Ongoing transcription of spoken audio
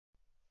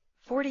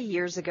40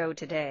 years ago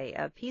today,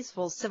 a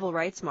peaceful civil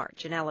rights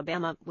march in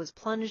Alabama was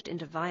plunged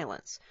into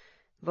violence.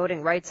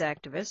 Voting rights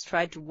activists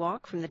tried to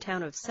walk from the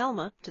town of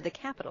Selma to the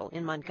Capitol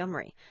in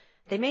Montgomery.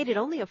 They made it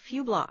only a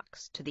few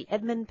blocks to the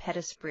Edmund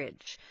Pettus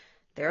Bridge.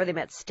 There they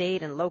met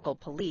state and local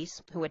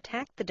police, who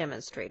attacked the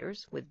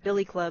demonstrators with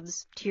billy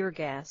clubs, tear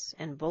gas,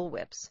 and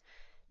bullwhips.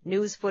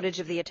 News footage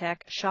of the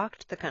attack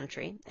shocked the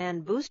country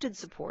and boosted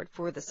support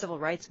for the civil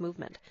rights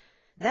movement.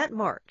 That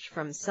march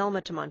from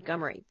Selma to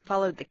Montgomery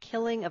followed the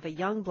killing of a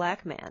young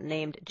black man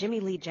named Jimmy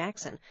Lee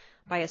Jackson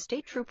by a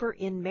state trooper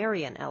in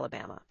Marion,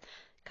 Alabama.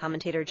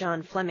 Commentator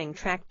John Fleming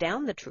tracked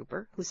down the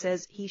trooper, who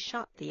says he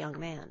shot the young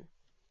man.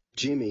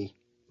 Jimmy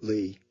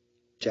Lee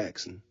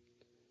Jackson.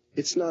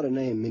 It's not a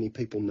name many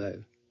people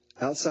know.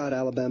 Outside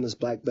Alabama's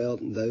Black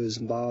Belt and those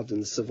involved in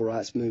the civil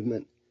rights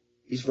movement,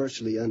 he's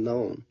virtually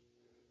unknown.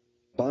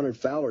 Bonard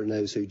Fowler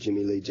knows who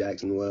Jimmy Lee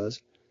Jackson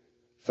was.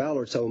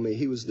 Fowler told me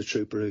he was the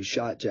trooper who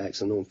shot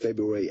Jackson on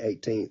February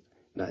 18,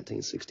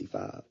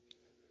 1965.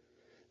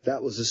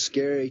 That was a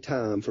scary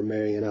time for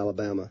Marion,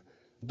 Alabama.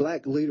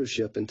 Black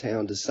leadership in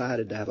town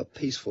decided to have a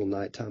peaceful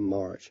nighttime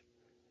march.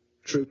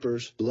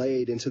 Troopers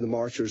laid into the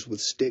marchers with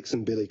sticks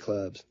and billy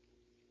clubs.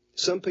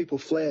 Some people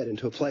fled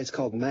into a place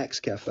called Max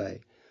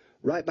Cafe.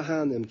 Right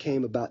behind them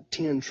came about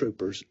 10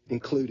 troopers,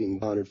 including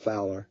Bonard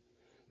Fowler.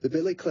 The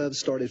billy clubs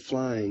started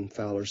flying,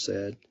 Fowler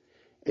said,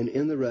 and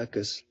in the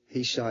ruckus,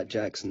 he shot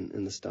Jackson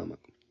in the stomach.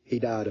 He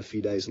died a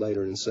few days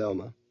later in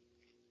Selma.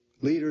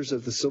 Leaders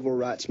of the civil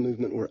rights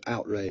movement were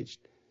outraged,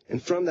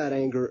 and from that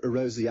anger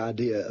arose the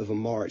idea of a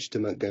march to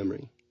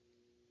Montgomery.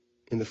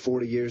 In the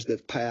 40 years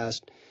that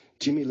passed,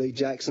 Jimmy Lee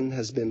Jackson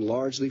has been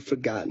largely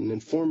forgotten,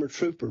 and former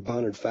trooper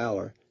Bonard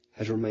Fowler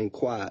has remained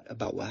quiet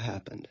about what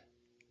happened.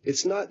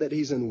 It's not that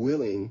he's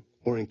unwilling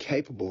or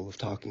incapable of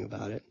talking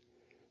about it.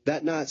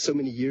 That night so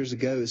many years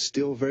ago is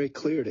still very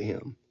clear to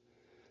him.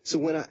 So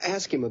when I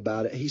asked him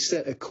about it, he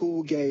set a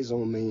cool gaze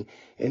on me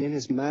and in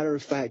his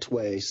matter-of-fact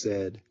way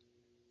said,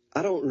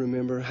 "I don't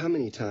remember how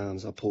many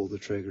times I pulled the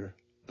trigger,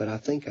 but I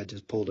think I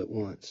just pulled it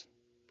once."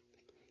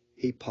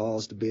 He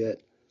paused a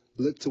bit,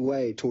 looked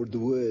away toward the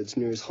woods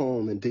near his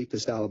home in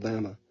deepest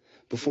Alabama,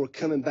 before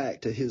coming back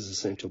to his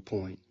essential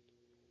point.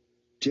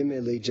 Jimmy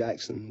Lee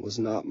Jackson was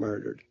not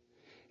murdered.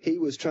 He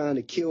was trying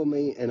to kill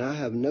me, and I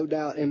have no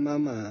doubt in my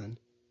mind,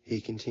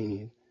 he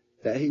continued,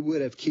 that he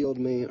would have killed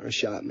me or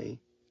shot me.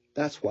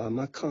 That's why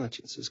my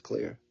conscience is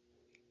clear.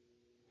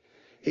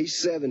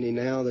 He's 70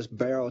 now, this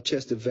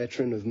barrel-chested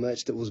veteran of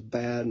much that was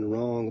bad and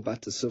wrong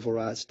about the civil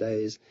rights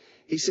days.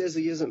 He says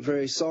he isn't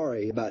very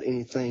sorry about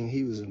anything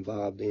he was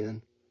involved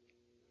in.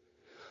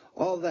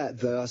 All that,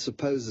 though, I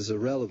suppose is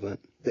irrelevant.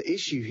 The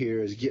issue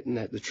here is getting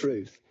at the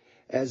truth,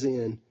 as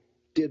in,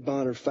 did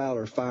Bonard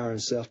Fowler fire in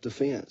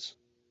self-defense?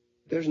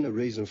 There's no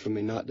reason for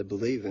me not to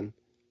believe him.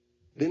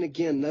 Then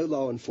again, no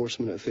law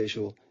enforcement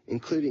official,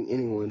 including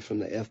anyone from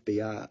the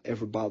FBI,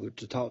 ever bothered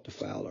to talk to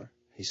Fowler,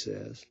 he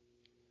says.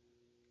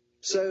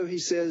 So, he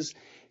says,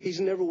 he's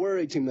never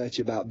worried too much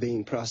about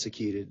being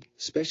prosecuted,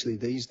 especially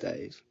these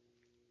days.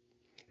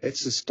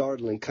 It's a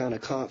startling kind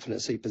of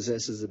confidence he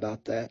possesses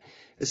about that,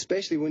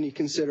 especially when you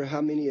consider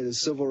how many of the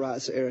civil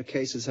rights era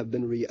cases have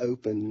been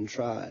reopened and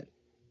tried,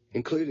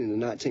 including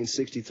the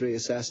 1963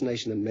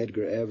 assassination of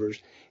Medgar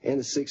Evers and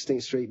the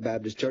 16th Street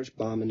Baptist Church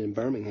bombing in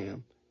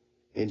Birmingham.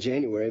 In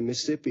January,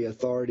 Mississippi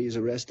authorities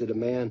arrested a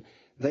man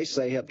they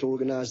say helped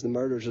organize the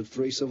murders of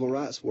 3 civil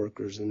rights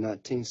workers in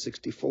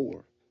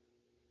 1964.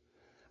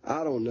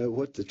 I don't know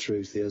what the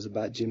truth is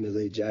about Jimmy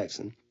Lee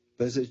Jackson,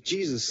 but as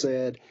Jesus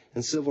said,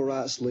 and civil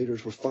rights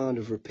leaders were fond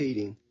of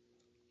repeating,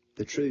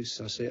 the truth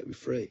shall set you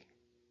free.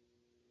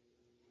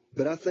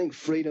 But I think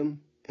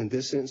freedom, in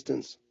this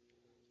instance,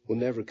 will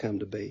never come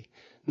to be,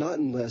 not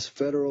unless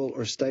federal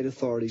or state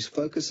authorities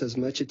focus as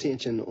much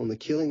attention on the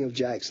killing of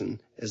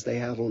Jackson as they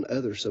have on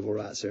other civil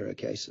rights era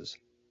cases.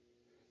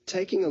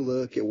 Taking a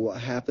look at what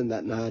happened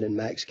that night in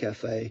Max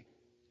Cafe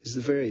is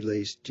the very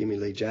least Jimmy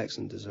Lee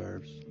Jackson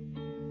deserves.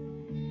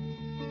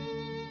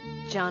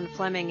 John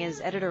Fleming is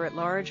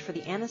editor-at-large for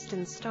the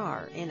Anniston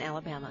Star in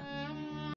Alabama.